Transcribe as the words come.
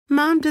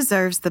Mom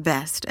deserves the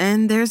best,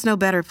 and there's no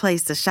better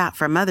place to shop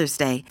for Mother's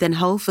Day than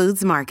Whole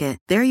Foods Market.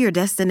 They're your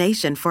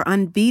destination for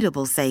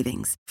unbeatable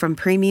savings, from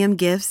premium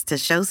gifts to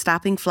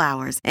show-stopping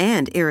flowers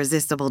and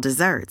irresistible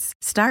desserts.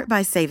 Start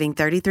by saving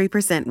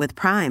 33% with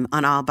Prime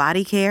on all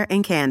body care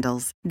and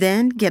candles.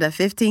 Then get a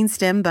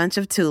 15-stem bunch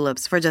of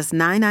tulips for just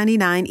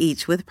 $9.99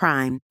 each with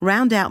Prime.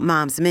 Round out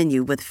Mom's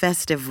menu with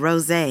festive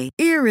rosé,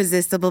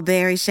 irresistible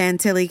berry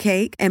chantilly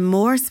cake, and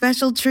more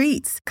special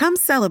treats. Come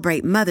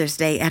celebrate Mother's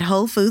Day at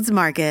Whole Foods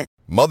Market.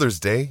 Mother's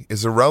Day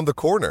is around the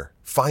corner.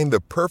 Find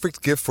the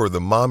perfect gift for the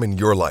mom in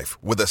your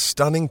life with a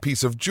stunning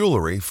piece of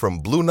jewelry from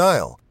Blue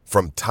Nile.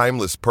 From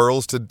timeless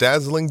pearls to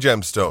dazzling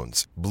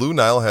gemstones, Blue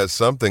Nile has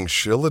something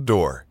she'll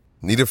adore.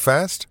 Need it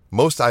fast?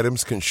 Most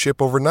items can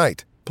ship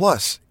overnight.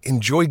 Plus,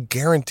 enjoy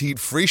guaranteed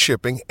free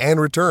shipping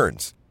and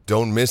returns.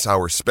 Don't miss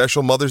our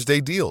special Mother's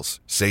Day deals.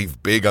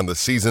 Save big on the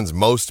season's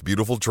most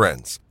beautiful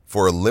trends.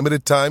 For a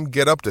limited time,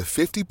 get up to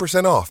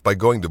 50% off by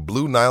going to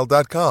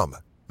BlueNile.com.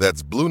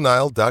 That's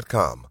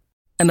BlueNile.com.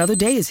 Another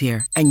day is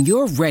here, and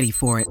you're ready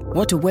for it.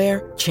 What to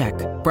wear? Check.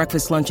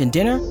 Breakfast, lunch, and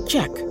dinner?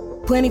 Check.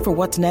 Planning for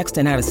what's next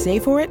and how to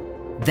save for it?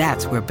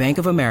 That's where Bank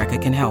of America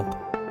can help.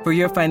 For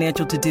your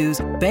financial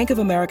to-dos, Bank of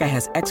America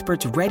has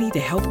experts ready to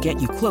help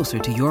get you closer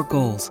to your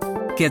goals.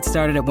 Get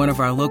started at one of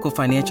our local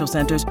financial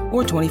centers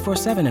or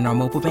 24/7 in our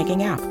mobile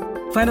banking app.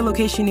 Find a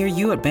location near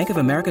you at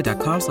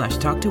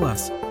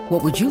bankofamerica.com/talktous.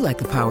 What would you like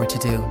the power to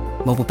do?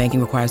 Mobile banking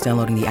requires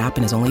downloading the app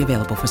and is only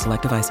available for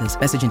select devices.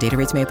 Message and data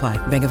rates may apply.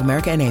 Bank of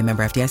America N.A.,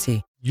 member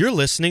FDIC. You're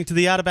listening to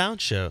the Out of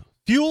Bounds Show,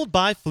 fueled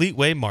by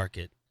Fleetway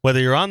Market. Whether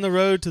you're on the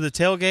road to the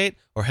tailgate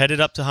or headed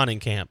up to hunting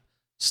camp,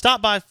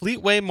 stop by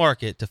Fleetway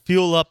Market to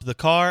fuel up the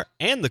car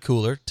and the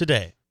cooler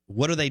today.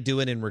 What are they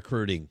doing in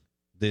recruiting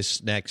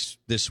this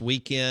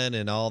weekend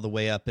and all the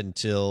way up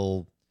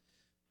until,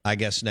 I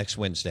guess, next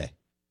Wednesday?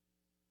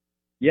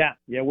 Yeah,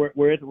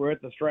 we're at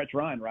the stretch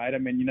run, right? I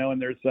mean,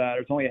 and there's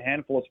only a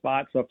handful of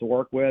spots left to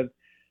work with.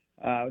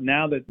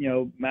 Now that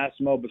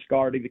Massimo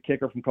Biscardi, the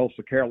kicker from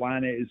Coastal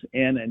Carolina, is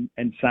in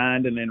and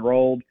signed and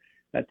enrolled,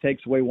 that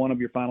takes away one of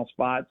your final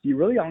spots. You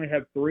really only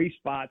have 3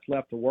 spots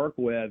left to work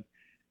with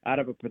out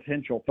of a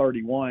potential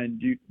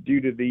 31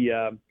 due to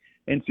the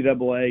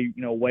NCAA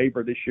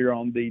waiver this year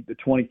on the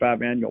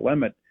 25 annual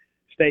limit.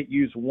 State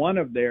used one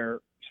of their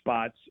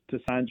spots to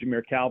sign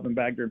Jameer Calvin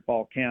back during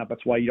fall camp.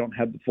 That's why you don't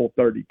have the full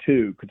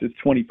 32, because it's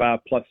 25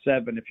 plus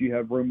 7 if you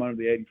have room under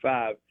the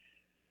 85.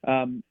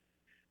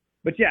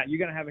 But yeah, you're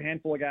going to have a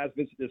handful of guys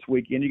visit this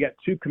weekend. You got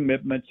 2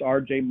 commitments,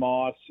 R.J.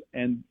 Moss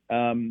and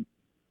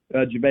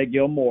Jabay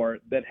Gilmore,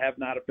 that have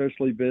not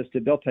officially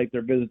visited. They'll take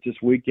their visits this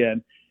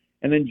weekend.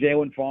 And then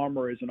Jalen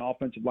Farmer is an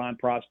offensive line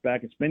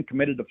prospect. It's been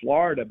committed to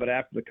Florida, but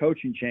after the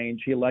coaching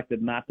change, he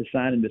elected not to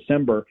sign in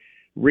December.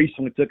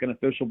 Recently took an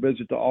official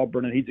visit to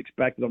Auburn, and he's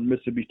expected on the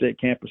Mississippi State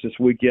campus this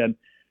weekend.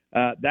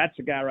 That's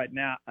a guy right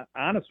now.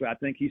 Honestly, I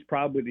think he's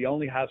probably the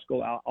only high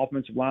school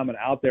offensive lineman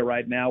out there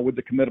right now with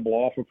the committable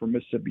offer from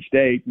Mississippi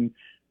State, and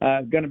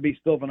going to be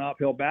still an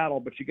uphill battle.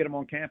 But you get him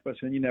on campus,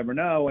 and you never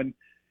know. And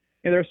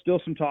there's still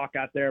some talk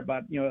out there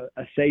about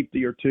a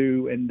safety or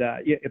two. And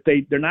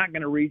if they're not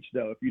going to reach,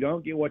 though, if you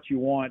don't get what you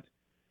want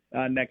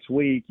next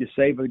week, you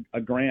save a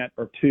grant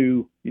or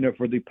two,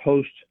 for the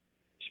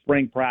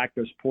post-spring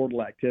practice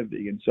portal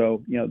activity. And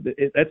so,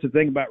 that's the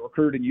thing about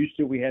recruiting. Used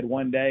to we had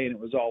one day and it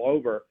was all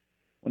over.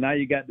 Well, now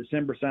you got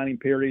December signing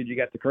period, you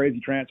got the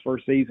crazy transfer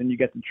season, you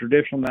got the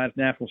traditional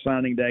national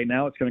signing day.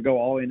 Now it's going to go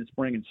all in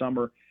spring and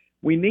summer.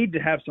 We need to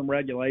have some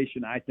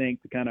regulation, I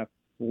think, to kind of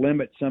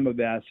limit some of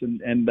this,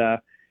 and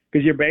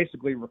because you're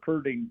basically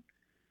recruiting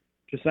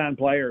to sign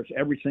players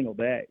every single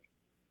day.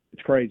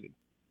 It's crazy.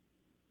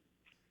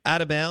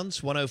 Out of Bounds,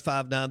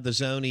 105.9 The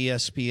Zone,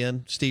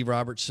 ESPN. Steve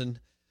Robertson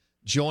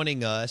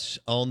joining us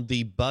on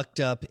the Bucked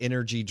Up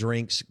Energy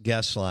Drinks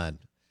guest line.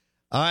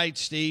 All right,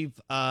 Steve,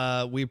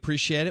 we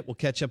appreciate it. We'll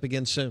catch up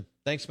again soon.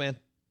 Thanks, man.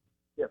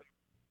 Yep.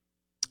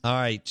 All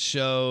right,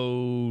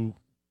 so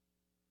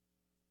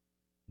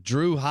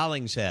Drew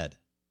Hollingshead.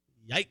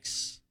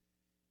 Yikes.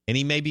 And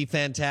he may be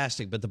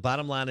fantastic, but the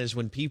bottom line is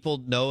when people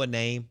know a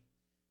name,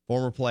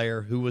 former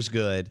player who was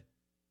good,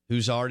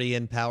 who's already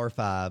in Power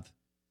 5,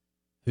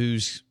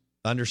 who's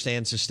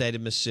understands the state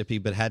of Mississippi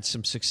but had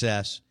some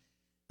success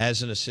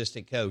as an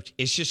assistant coach,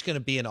 it's just going to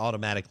be an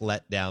automatic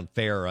letdown,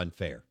 fair or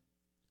unfair.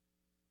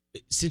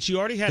 Since you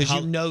already had...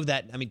 Because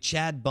that,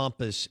 Chad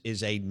Bumpus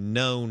is a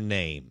known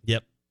name.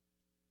 Yep.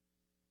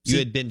 You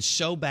had been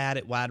so bad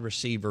at wide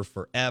receiver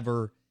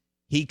forever.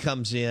 He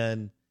comes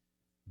in.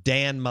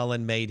 Dan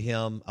Mullen made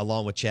him,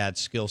 along with Chad's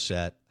skill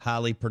set,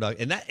 highly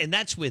productive. And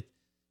that's with,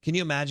 can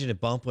you imagine if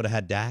Bump would have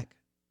had Dak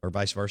or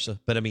vice versa?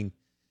 But,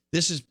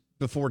 this is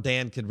before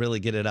Dan could really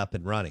get it up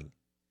and running.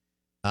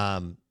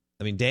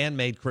 Dan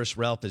made Chris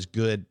Relf as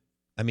good,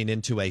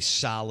 into a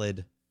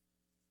solid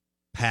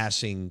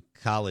passing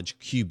college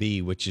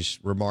QB, which is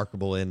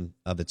remarkable in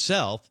of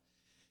itself.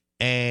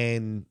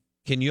 And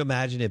can you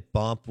imagine if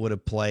Bump would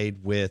have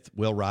played with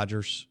Will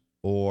Rogers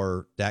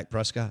or Dak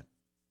Prescott?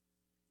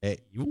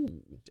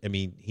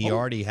 He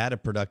already had a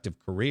productive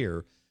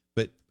career,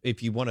 but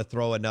if you want to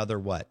throw another,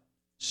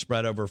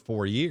 spread over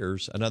 4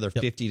 years, another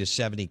 50 to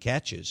 70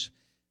 catches.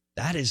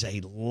 That is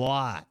a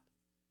lot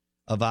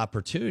of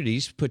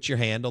opportunities. Put your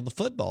hands on the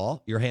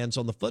football,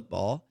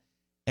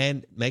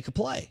 and make a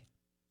play.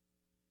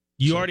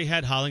 You already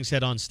had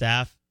Hollingshead on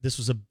staff. This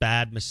was a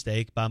bad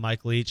mistake by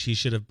Mike Leach. He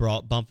should have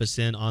brought Bumpus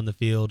in on the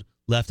field,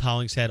 left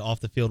Hollingshead off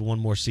the field one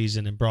more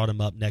season, and brought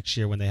him up next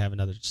year when they have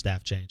another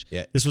staff change.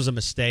 Yeah. This was a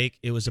mistake.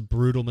 It was a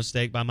brutal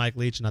mistake by Mike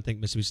Leach, and I think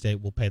Mississippi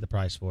State will pay the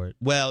price for it.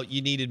 Well,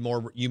 you needed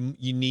more. You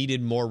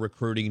needed more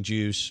recruiting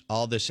juice.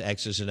 All this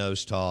X's and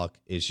O's talk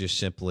is just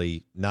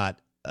simply not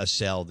a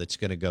sell that's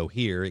going to go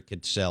here. It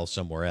could sell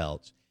somewhere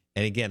else.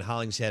 And again,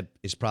 Hollingshead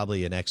is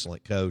probably an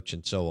excellent coach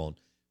and so on.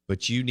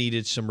 But you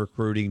needed some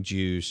recruiting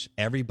juice.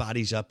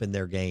 Everybody's up in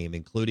their game,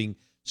 including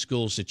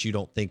schools that you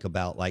don't think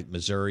about like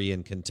Missouri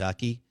and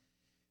Kentucky.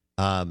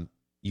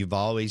 You've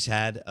always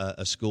had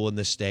a school in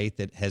the state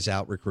that has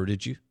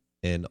out-recruited you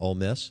in Ole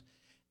Miss.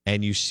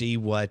 And you see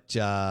what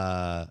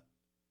Sam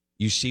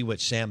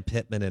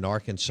Pittman and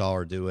Arkansas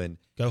are doing,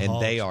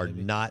 Hawks, they are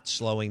baby. not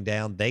slowing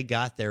down. They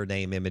got their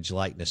name, image,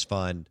 likeness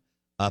fund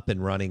up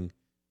and running,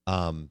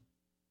 I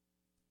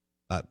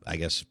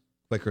guess,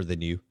 quicker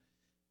than you.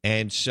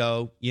 And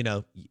so,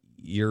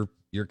 you're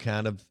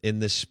kind of in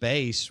this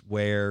space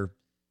where,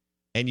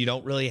 and you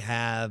don't really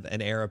have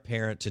an heir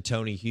apparent to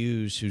Tony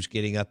Hughes, who's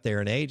getting up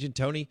there in age. And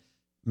Tony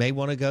may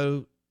want to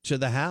go to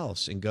the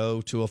house and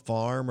go to a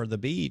farm or the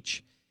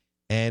beach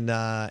and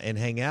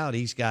hang out.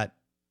 He's got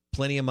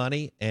plenty of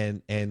money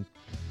and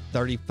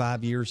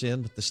 35 years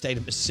in with the state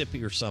of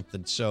Mississippi or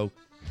something. So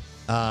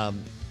I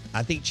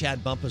think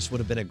Chad Bumpus would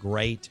have been a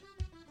great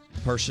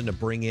person to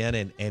bring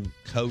in and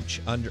coach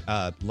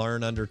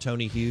learn under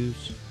Tony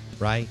Hughes,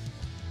 right?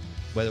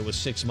 Whether it was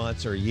 6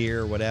 months or a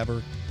year or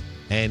whatever.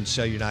 And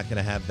so you're not going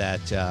to have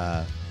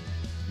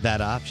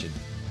that option.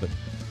 But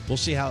we'll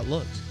see how it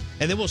looks.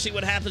 And then we'll see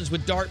what happens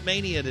with Dart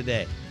Mania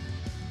today.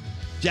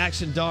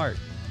 Jackson Dart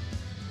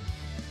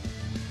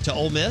to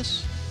Ole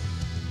Miss.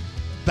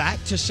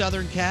 Back to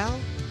Southern Cal.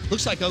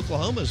 Looks like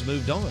Oklahoma's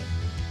moved on.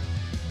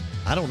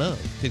 I don't know.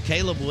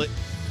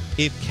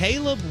 If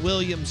Caleb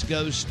Williams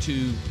goes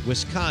to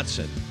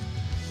Wisconsin,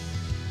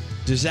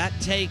 does that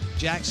take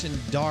Jackson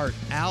Dart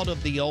out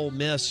of the Ole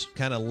Miss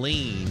kind of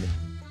lean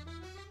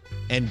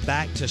and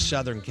back to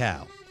Southern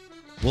Cal?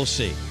 We'll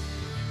see.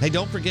 Hey,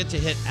 don't forget to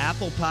hit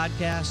Apple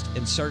Podcast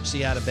and search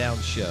the Out of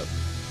Bounds Show.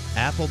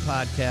 Apple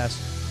Podcast,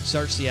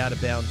 search the Out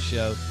of Bounds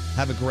Show.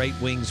 Have a great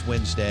Wings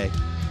Wednesday.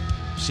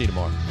 See you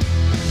tomorrow.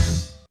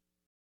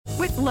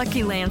 With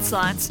Lucky Land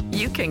Slots,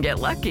 you can get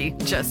lucky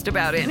just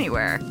about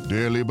anywhere.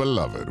 Dearly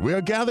beloved, we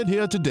are gathered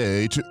here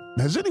today to...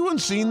 Has anyone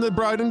seen the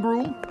bride and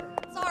groom?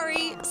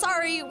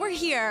 Sorry, we're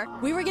here.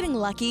 We were getting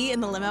lucky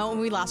in the limo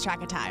and we lost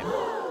track of time.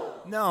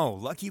 No,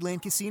 Lucky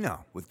Land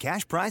Casino, with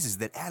cash prizes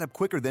that add up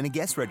quicker than a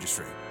guest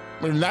registry.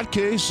 In that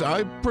case,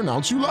 I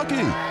pronounce you lucky.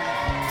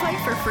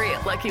 Play for free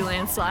at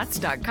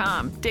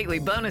LuckyLandSlots.com. Daily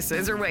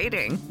bonuses are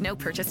waiting. No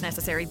purchase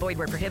necessary. Void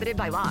where prohibited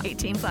by law.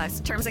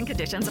 18+. Terms and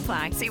conditions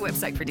apply. See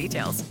website for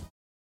details.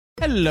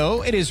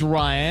 Hello, it is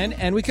Ryan,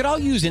 and we could all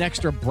use an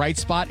extra bright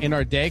spot in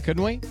our day,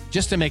 couldn't we?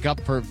 Just to make up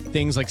for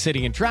things like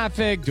sitting in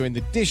traffic, doing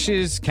the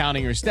dishes,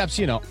 counting your steps,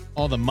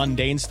 all the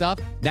mundane stuff.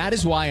 That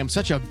is why I'm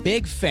such a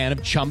big fan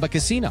of Chumba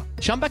Casino.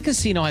 Chumba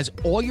Casino has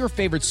all your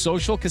favorite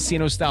social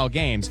casino-style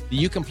games that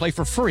you can play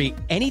for free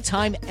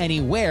anytime,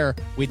 anywhere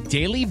with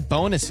daily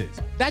bonuses.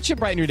 That should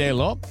brighten your day a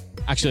little.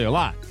 Actually, a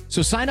lot.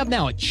 So sign up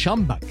now at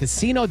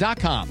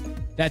ChumbaCasino.com.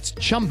 That's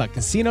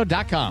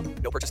ChumbaCasino.com.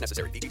 No purchase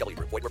necessary. VGW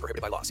Group. Void where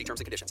prohibited by law. See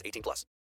terms and conditions. 18+.